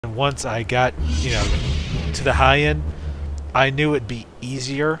And once I got, you know, to the high end, I knew it'd be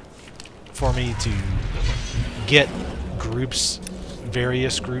easier for me to get groups,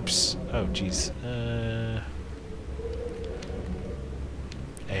 various groups. Oh, jeez.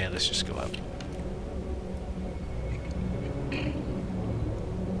 And let's just go up.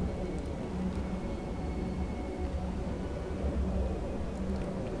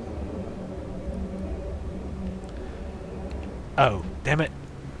 Oh, damn it.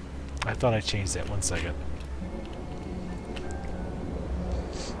 I thought I changed that. 1 second.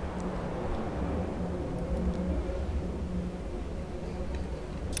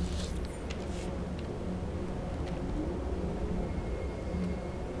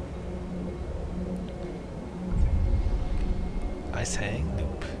 Ice hang?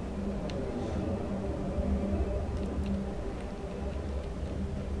 Nope.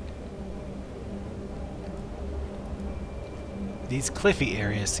 These cliffy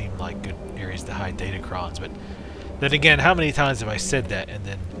areas seem like good areas to hide datacrons, but then again, how many times have I said that? And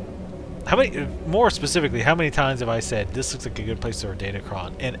then, how many, more specifically, how many times have I said this looks like a good place for a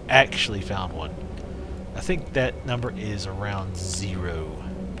datacron and actually found one? I think that number is around 0.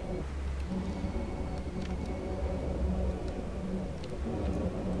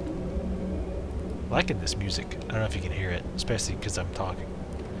 Liking this music. I don't know if you can hear it, especially because I'm talking.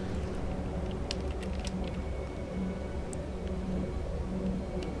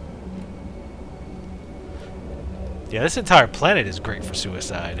 Yeah, this entire planet is great for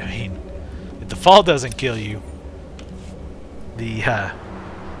suicide. I mean, if the fall doesn't kill you, the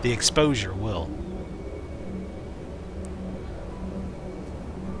exposure will.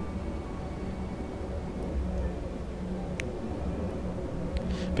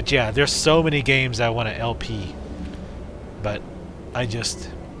 But yeah, there's so many games I want to LP, but I just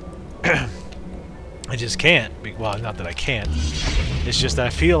I just can't. Well, not that I can't. It's just I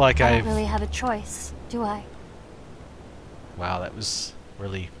feel like I don't really have a choice, do I? Wow, that was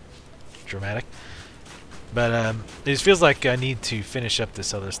really dramatic. But it just feels like I need to finish up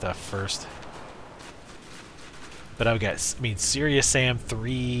this other stuff first. But I've got, I mean, Serious Sam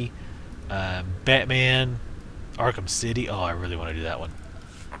 3, Batman, Arkham City. Oh, I really want to do that one.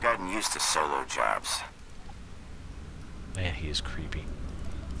 I've gotten used to solo jobs. Man, he is creepy.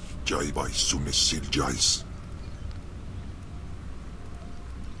 Jai by Sumisil Jais.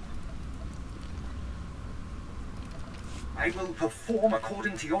 I will perform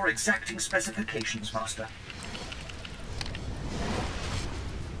according to your exacting specifications, Master.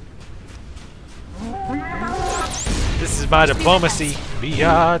 This is my diplomacy,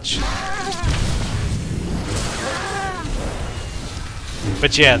 biatch.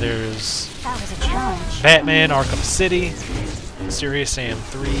 But yeah, there's Batman, Arkham City, Serious Sam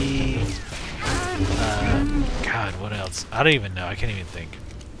 3. God, what else? I don't even know. I can't even think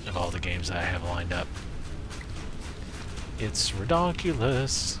of all the games I have lined up. It's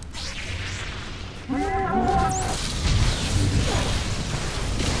ridiculous.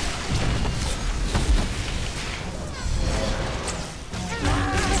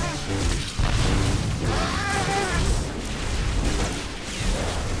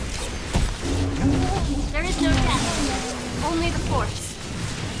 There is no death, only the Force.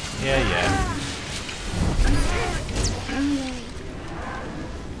 Yeah.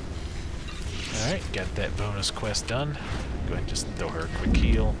 Alright, got that bonus quest done. Go ahead and just throw her a quick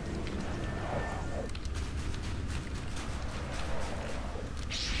heal.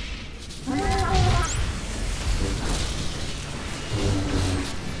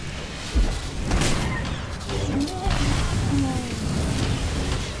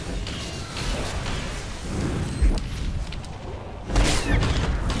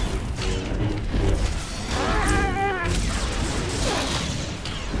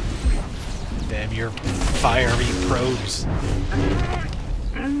 Damn your fiery probes.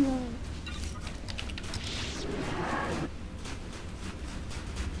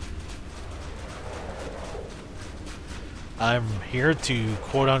 I'm here to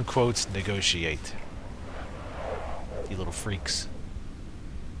quote-unquote negotiate. You little freaks.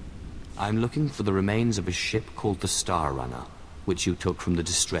 I'm looking for the remains of a ship called the Star Runner, which you took from the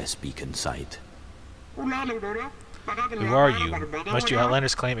distress beacon site. Who are you? Must you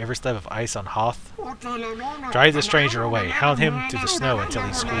outlanders claim every slab of ice on Hoth? Drive the stranger away. Hound him to the snow until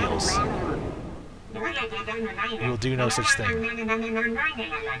he squeals. We will do no such thing.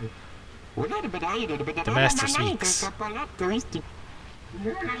 The Master speaks.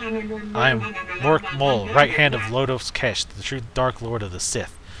 I am Mork Mol, right hand of Lodos Kesh, the true Dark Lord of the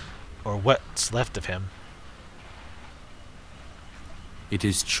Sith, or what's left of him. It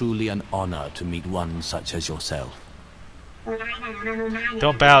is truly an honor to meet one such as yourself.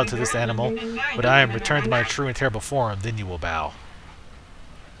 Don't bow to this animal. When I am returned to my true and terrible form, then you will bow.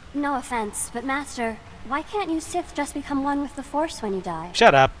 No offense, but Master, why can't you Sith just become one with the Force when you die?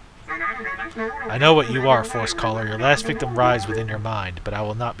 Shut up. I know what you are, Force Caller. Your last victim rides within your mind, but I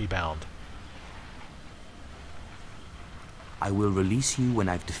will not be bound. I will release you when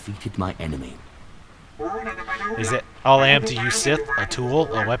I've defeated my enemy. Is it all I am to you, Sith? A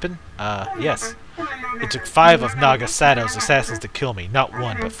tool? A weapon? Yes. It took 5 of Naga Sato's assassins to kill me. Not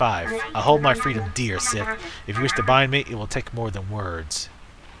 1, but 5. I hold my freedom dear, Sith. If you wish to bind me, it will take more than words.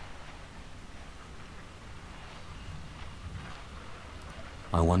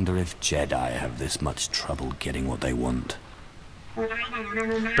 I wonder if Jedi have this much trouble getting what they want.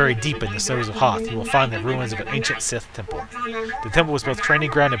 Buried deep in the snows of Hoth, you will find the ruins of an ancient Sith temple. The temple was both training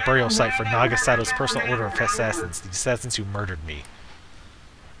ground and burial site for Naga Sato's personal order of assassins, the assassins who murdered me.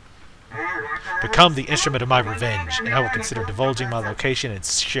 Become the instrument of my revenge, and I will consider divulging my location and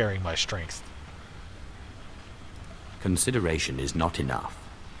sharing my strength. Consideration is not enough.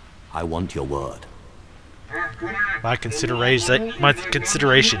 I want your word. My consideration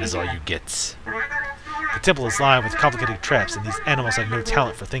is all you get. The temple is lined with complicated traps, and these animals have no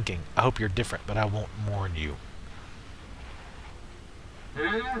talent for thinking. I hope you're different, but I won't warn you.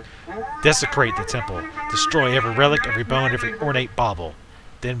 Desecrate the temple. Destroy every relic, every bone, every ornate bauble.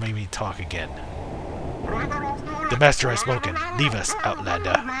 Then we may talk again. The Master has spoken. Leave us,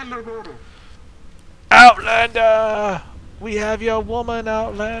 Outlander. Outlander! We have your woman,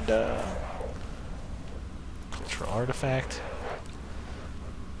 Outlander. Cultural artifact.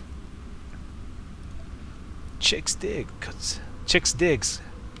 Chicks dig. Chicks digs.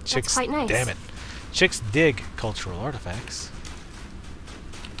 Chicks. That's quite nice. Damn it. Chicks dig cultural artifacts.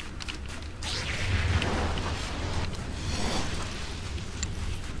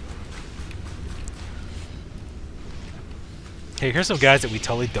 Hey, here's some guys that we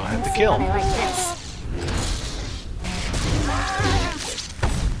totally don't have to kill. I like this.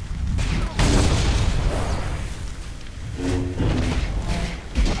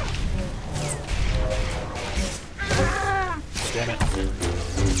 Damn it.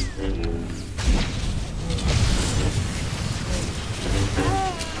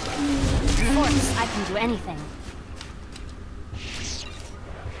 Force, I can do anything.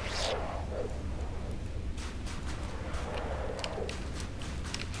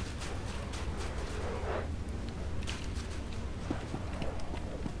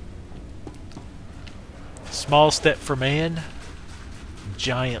 Small step for man,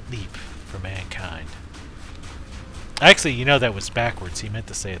 giant leap for mankind. Actually, you know that was backwards. He meant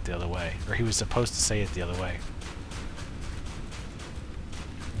to say it the other way. Or he was supposed to say it the other way.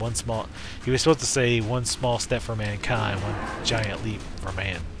 He was supposed to say one small step for mankind, one giant leap for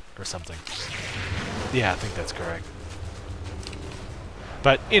man, or something. Yeah, I think that's correct.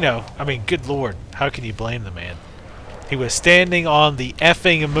 But, you know, I mean, good lord, how can you blame the man? He was standing on the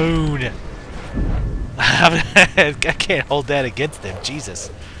effing moon! I can't hold that against him, Jesus.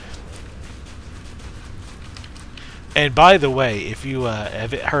 And by the way, if you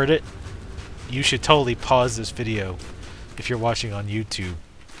have heard it, you should totally pause this video if you're watching on YouTube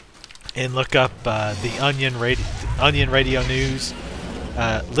and look up the Onion Radio News.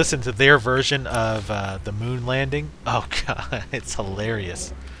 Listen to their version of the moon landing. Oh god, it's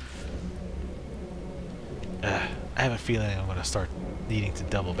hilarious. I have a feeling I'm going to start needing to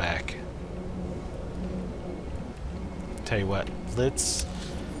double back. Tell you what, let's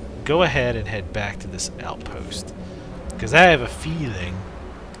go ahead and head back to this outpost, because I have a feeling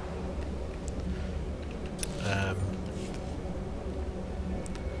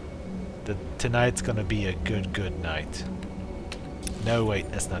that tonight's going to be a good night. No,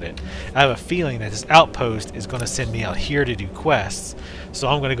 wait, that's not it. I have a feeling that this outpost is going to send me out here to do quests, so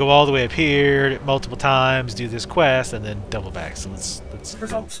I'm going to go all the way up here multiple times, do this quest, and then double back. So let's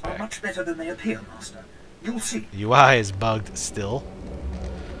Results go are back. much better than they appear, Master. You'll see. The UI is bugged still.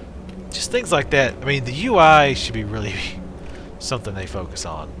 Just things like that. I mean, the UI should be really something they focus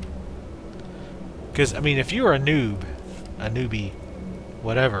on. Because, I mean, if you're a newbie,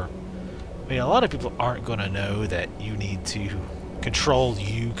 whatever, I mean, a lot of people aren't going to know that you need to control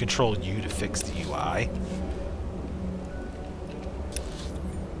you to fix the UI.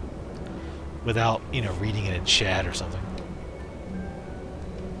 Without, you know, reading it in chat or something.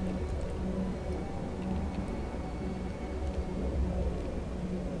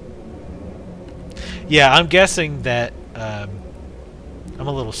 Yeah, I'm guessing that I'm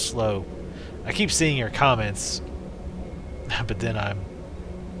a little slow. I keep seeing your comments, but then I'm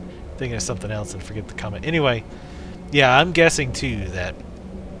thinking of something else and forget the comment. Anyway, yeah, I'm guessing too that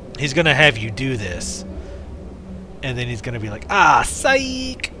he's going to have you do this And then he's going to be like, ah,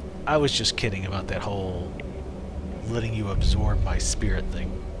 psych! I was just kidding about that whole letting you absorb my spirit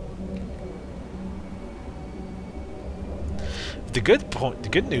thing. The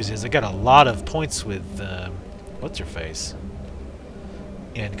good news is I got a lot of points with what's her face,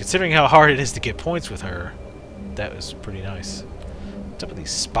 and considering how hard it is to get points with her, that was pretty nice. What's up with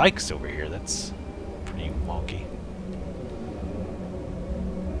these spikes over here? That's pretty wonky.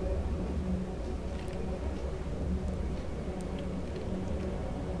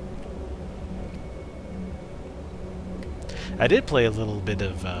 I did play a little bit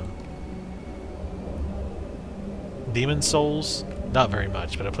of Demon Souls. Not very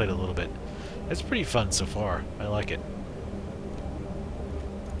much, but I played a little bit. It's pretty fun so far. I like it.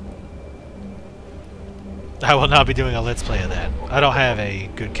 I will not be doing a Let's Play of that. I don't have a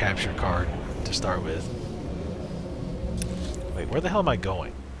good capture card to start with. Wait, where the hell am I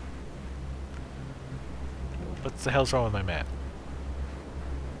going? What the hell's wrong with my map?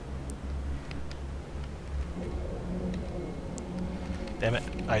 Damn it,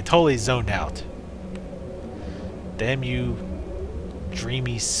 I totally zoned out. Damn you,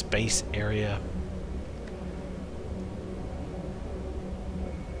 dreamy space area.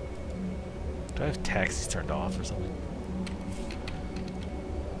 Do I have taxis turned off or something?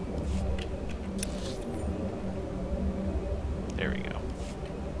 There we go.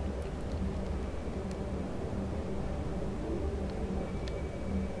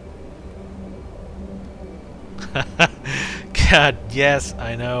 God, yes,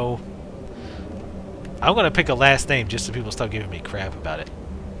 I know. I'm gonna pick a last name just so people stop giving me crap about it.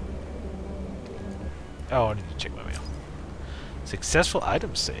 Oh, I need to check my mail. Successful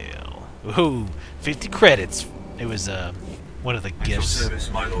item sale. Ooh, 50 credits. It was one of the gifts,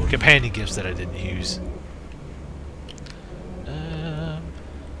 companion gifts that I didn't use.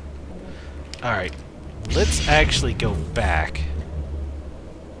 Alright, let's actually go back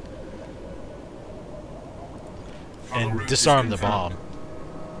and disarm the bomb.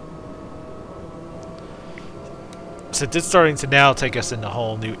 So it's starting to now take us into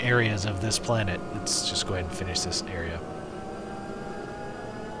whole new areas of this planet. Let's just go ahead and finish this area.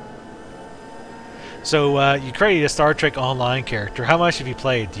 So you created a Star Trek Online character. How much have you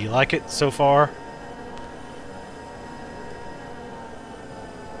played? Do you like it so far?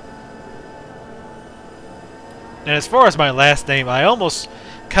 And as far as my last name, I almost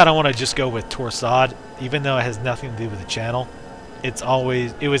kind of want to just go with Torsad, even though it has nothing to do with the channel. It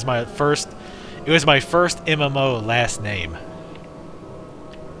was my first MMO last name.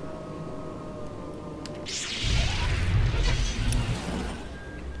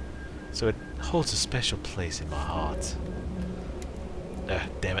 So it holds a special place in my heart.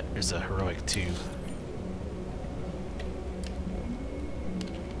 Damn it, there's a heroic 2.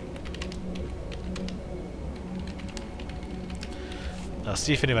 I'll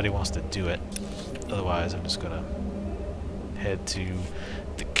see if anybody wants to do it. Otherwise, I'm just gonna head to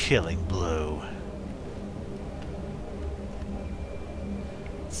the killing blow.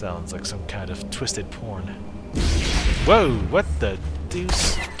 Sounds like some kind of twisted porn. Whoa! What the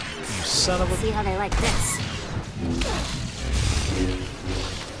deuce? You son of a... See how they like this.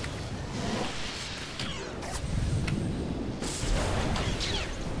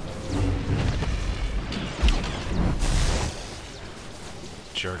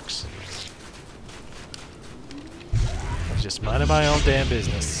 Jerks. I'm just minding my own damn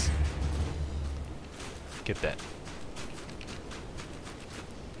business. Get that.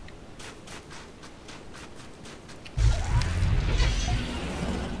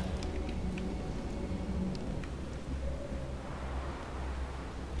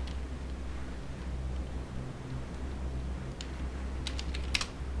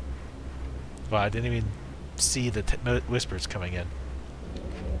 Well, I didn't even see the whispers coming in.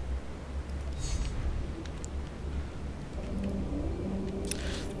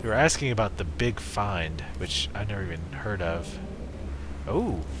 They were asking about the big find, which I never even heard of.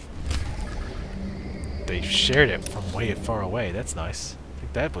 Oh! They shared it from way far away. That's nice. I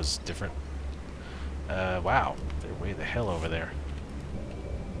think that was different. Wow. They're way the hell over there.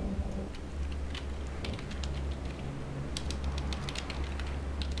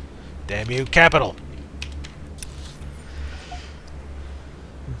 Damn you, Capital!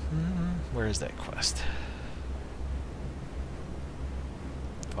 Where is that quest?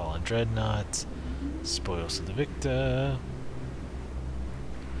 Fallen Dreadnought, Spoils to the Victor.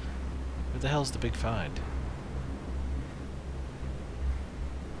 What the hell's the big find?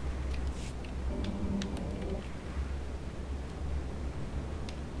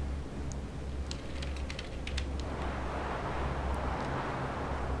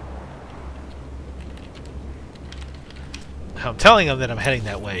 I'm telling them that I'm heading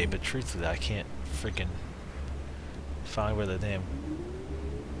that way, but truthfully, I can't freaking find where the damn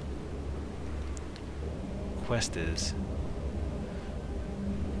quest is.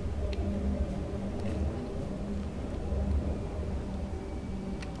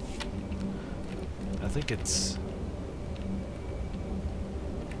 I think it's...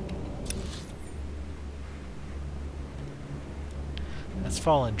 That's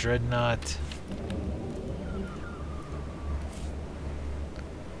Fallen Dreadnought.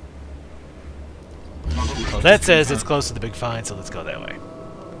 Well, that says it's close to the big find, so let's go that way.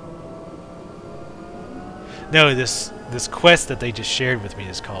 No, this quest that they just shared with me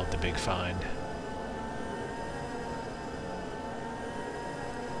is called the Big Find.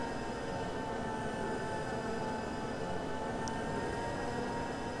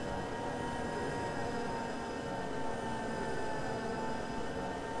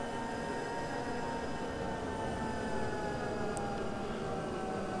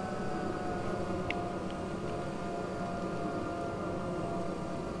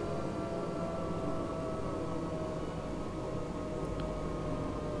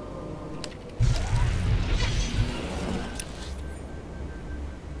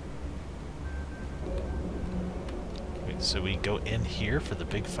 So we go in here for the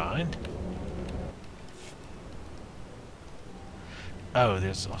big find? Oh,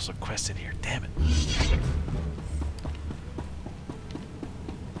 there's also a quest in here. Damn it.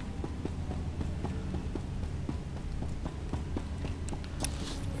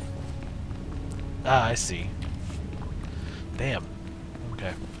 Ah, I see. Damn.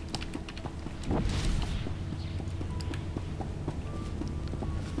 Okay.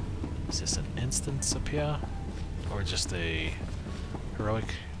 Is this an instance up here? Or just a heroic?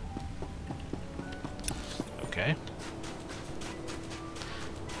 Okay.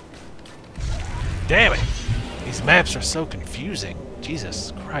 Damn it! These maps are so confusing.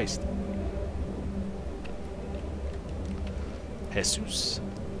 Jesus Christ. Jesus.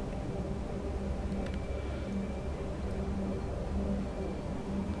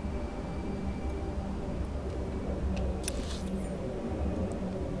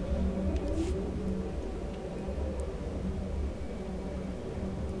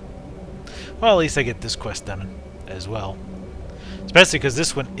 Well, at least I get this quest done as well. Especially because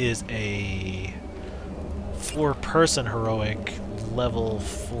this one is a 4-person heroic level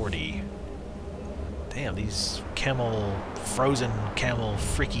 40. Damn, these frozen camel,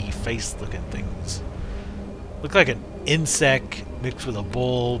 freaky face looking things. Look like an insect mixed with a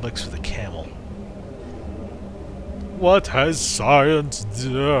bull, mixed with a camel. What has science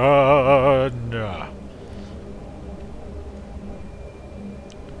done?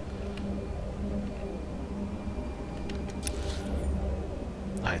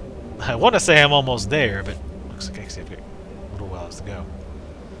 I want to say I'm almost there, but looks like actually I've got a little while to go.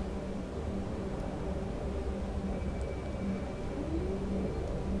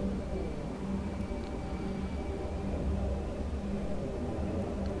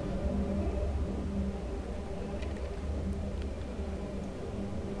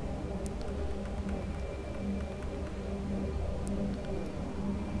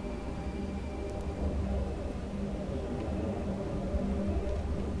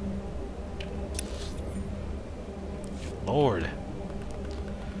 Lord.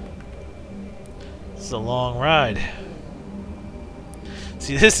 This is a long ride.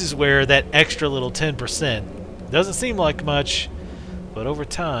 See, this is where that extra little 10% doesn't seem like much, but over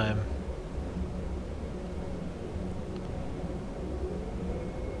time...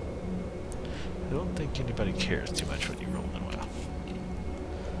 I don't think anybody cares too much when you roll in WoW.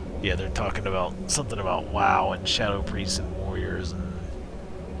 Yeah, they're talking about something about WoW and Shadow Priests and Warriors and...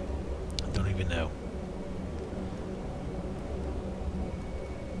 I don't even know.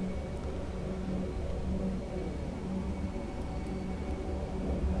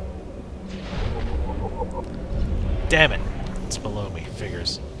 Damn it! It's below me.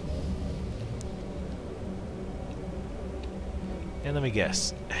 Figures. And let me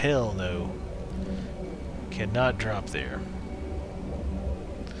guess. Hell no. Cannot drop there.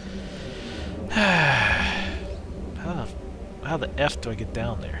 How the F do I get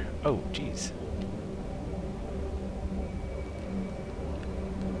down there? Oh, jeez.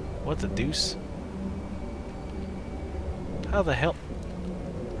 What the deuce? How the hell?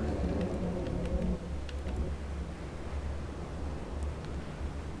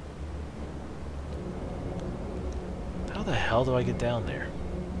 How the hell do I get down there?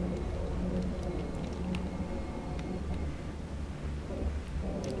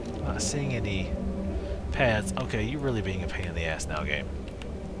 I'm not seeing any paths. Okay, you're really being a pain in the ass now, game.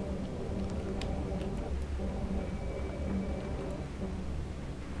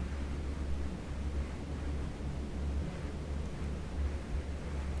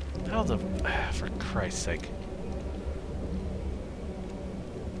 How the... for Christ's sake.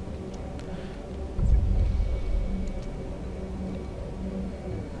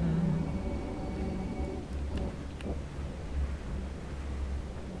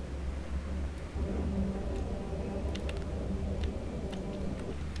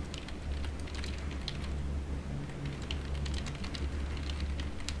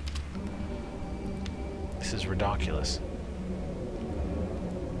 This is ridiculous.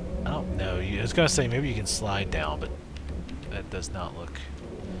 I don't know. I was going to say maybe you can slide down, but that does not look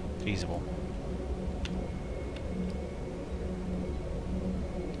feasible.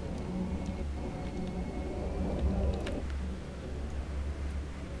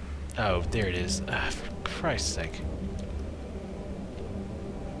 Oh, there it is. For Christ's sake.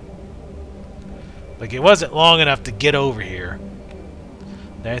 Like, it wasn't long enough to get over here.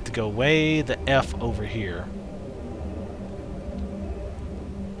 I have to go way the F over here.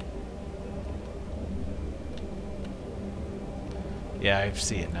 Yeah, I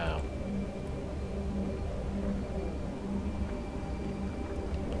see it now.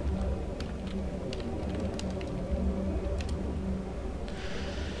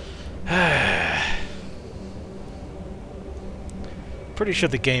 Pretty sure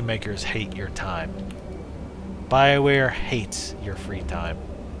the game makers hate your time. BioWare hates your free time.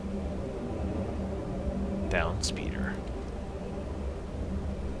 Down speeder.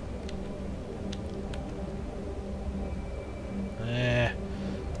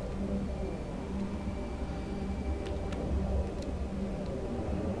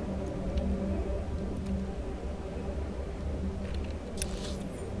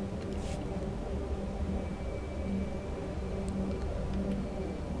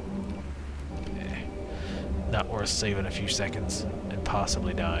 Not worth saving a few seconds and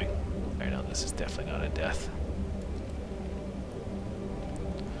possibly dying. I know this is definitely not a death.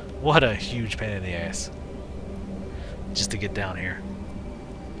 What a huge pain in the ass. Just to get down here.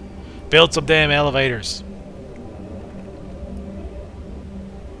 Build some damn elevators.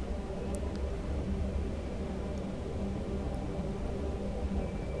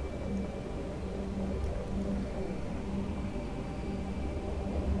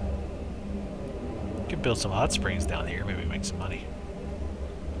 Could build some hot springs down here, maybe make some money.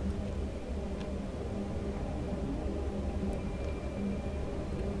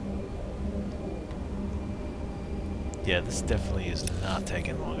 Yeah, this definitely is not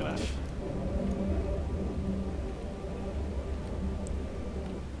taking long enough.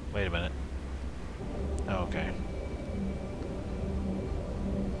 Wait a minute. Oh, okay.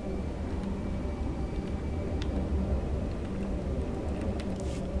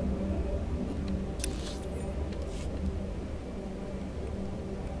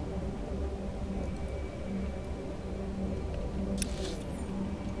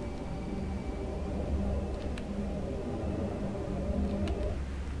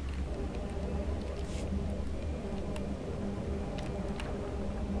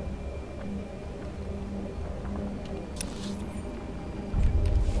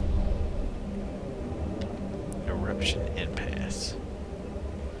 Impasse.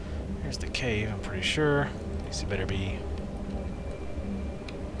 Here's the cave, I'm pretty sure. This better be...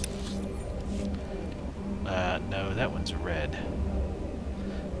 no, that one's red.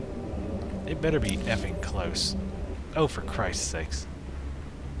 It better be effing close. Oh, for Christ's sakes.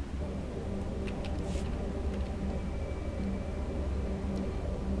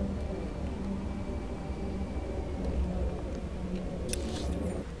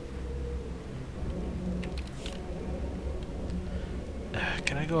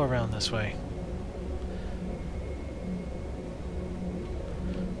 Can I go around this way?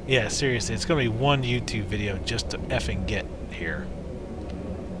 Yeah, seriously, it's gonna be one YouTube video just to effing get here.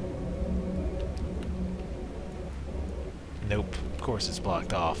 Nope, of course it's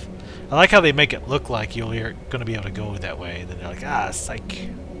blocked off. I like how they make it look like you're gonna be able to go that way, and then they're like, ah, psych.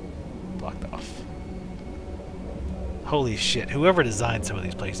 Blocked off. Holy shit, whoever designed some of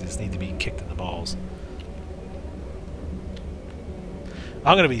these places need to be kicked in the balls.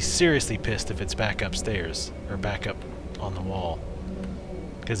 I'm going to be seriously pissed if it's back upstairs, or back up on the wall.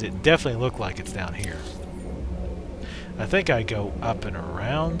 Because it definitely looked like it's down here. I think I go up and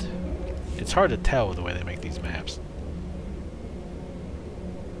around. It's hard to tell with the way they make these maps.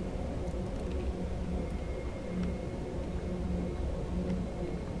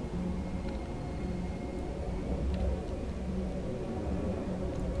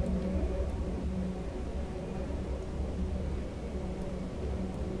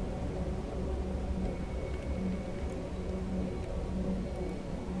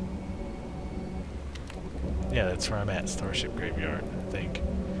 Yeah, that's where I'm at, Starship Graveyard, I think.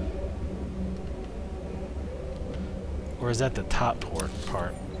 Or is that the top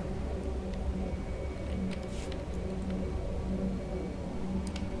part?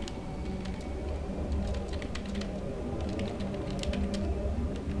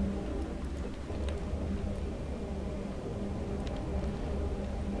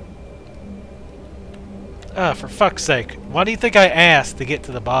 Ah, for fuck's sake. Why do you think I asked to get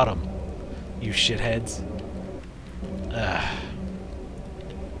to the bottom? You shitheads. Ugh.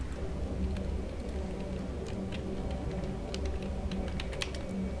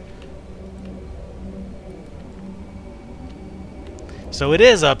 So it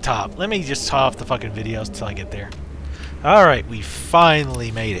is up top. Let me just off the fucking videos until I get there. Alright, we finally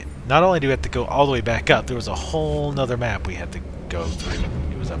made it. Not only do we have to go all the way back up, there was a whole nother map we had to go through.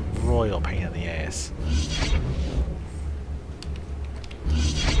 It was a royal pain in the ass.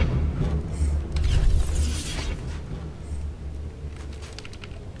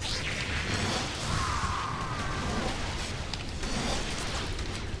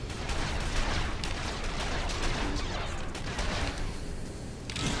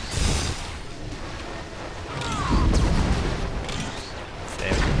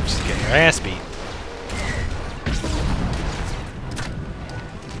 Just getting your ass beat.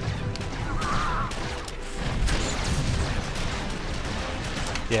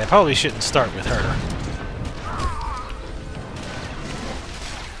 Yeah, I probably shouldn't start with her.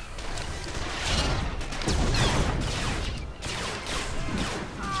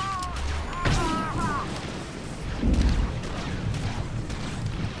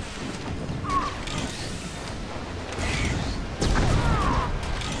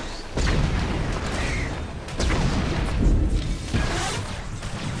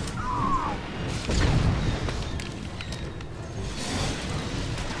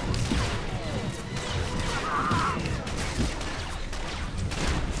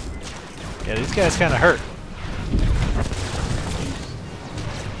 Yeah, these guys kind of hurt.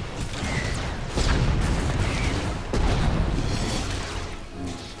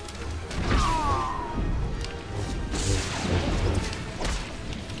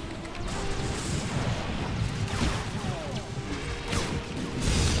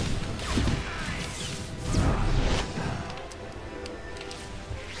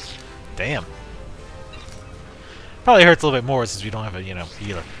 Damn. Probably hurts a little bit more since we don't have a,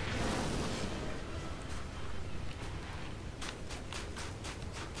 healer.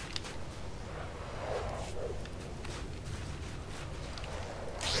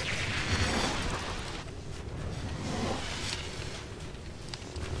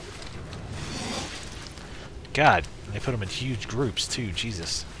 God, they put them in huge groups too,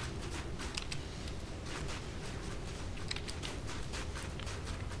 Jesus.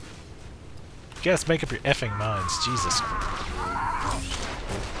 You guys make up your effing minds, Jesus.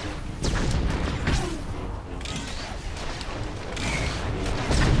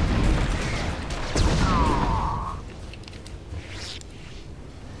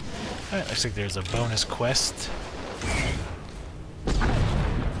 Alright, looks like there's a bonus quest.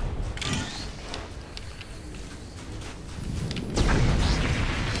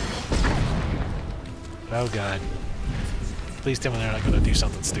 Oh god. Please tell me they're not going to do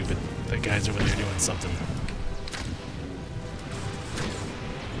something stupid. The guy's over there doing something.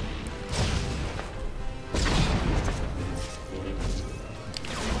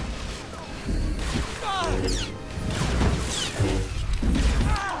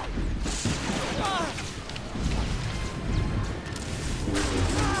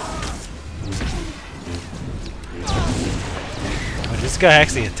 Oh, is this guy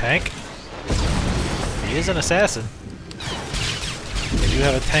actually a tank? He is an assassin. They do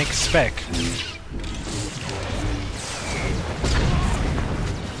have a tank spec.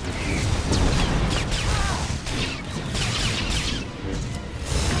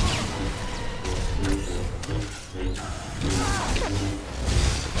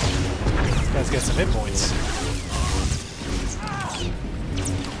 This guy's got some hit points.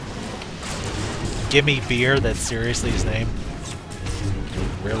 Give me beer, that's seriously his name?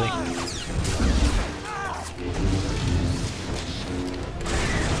 Really?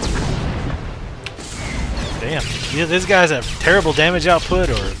 Damn. Either these guys have terrible damage output,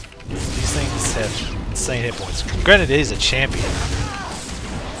 or these things have insane hit points. Granted, it is a champion.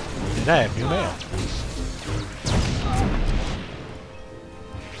 And I have new mail.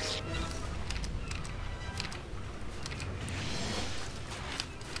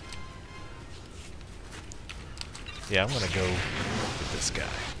 Yeah, I'm gonna go with this guy.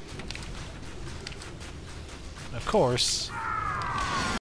 Of course,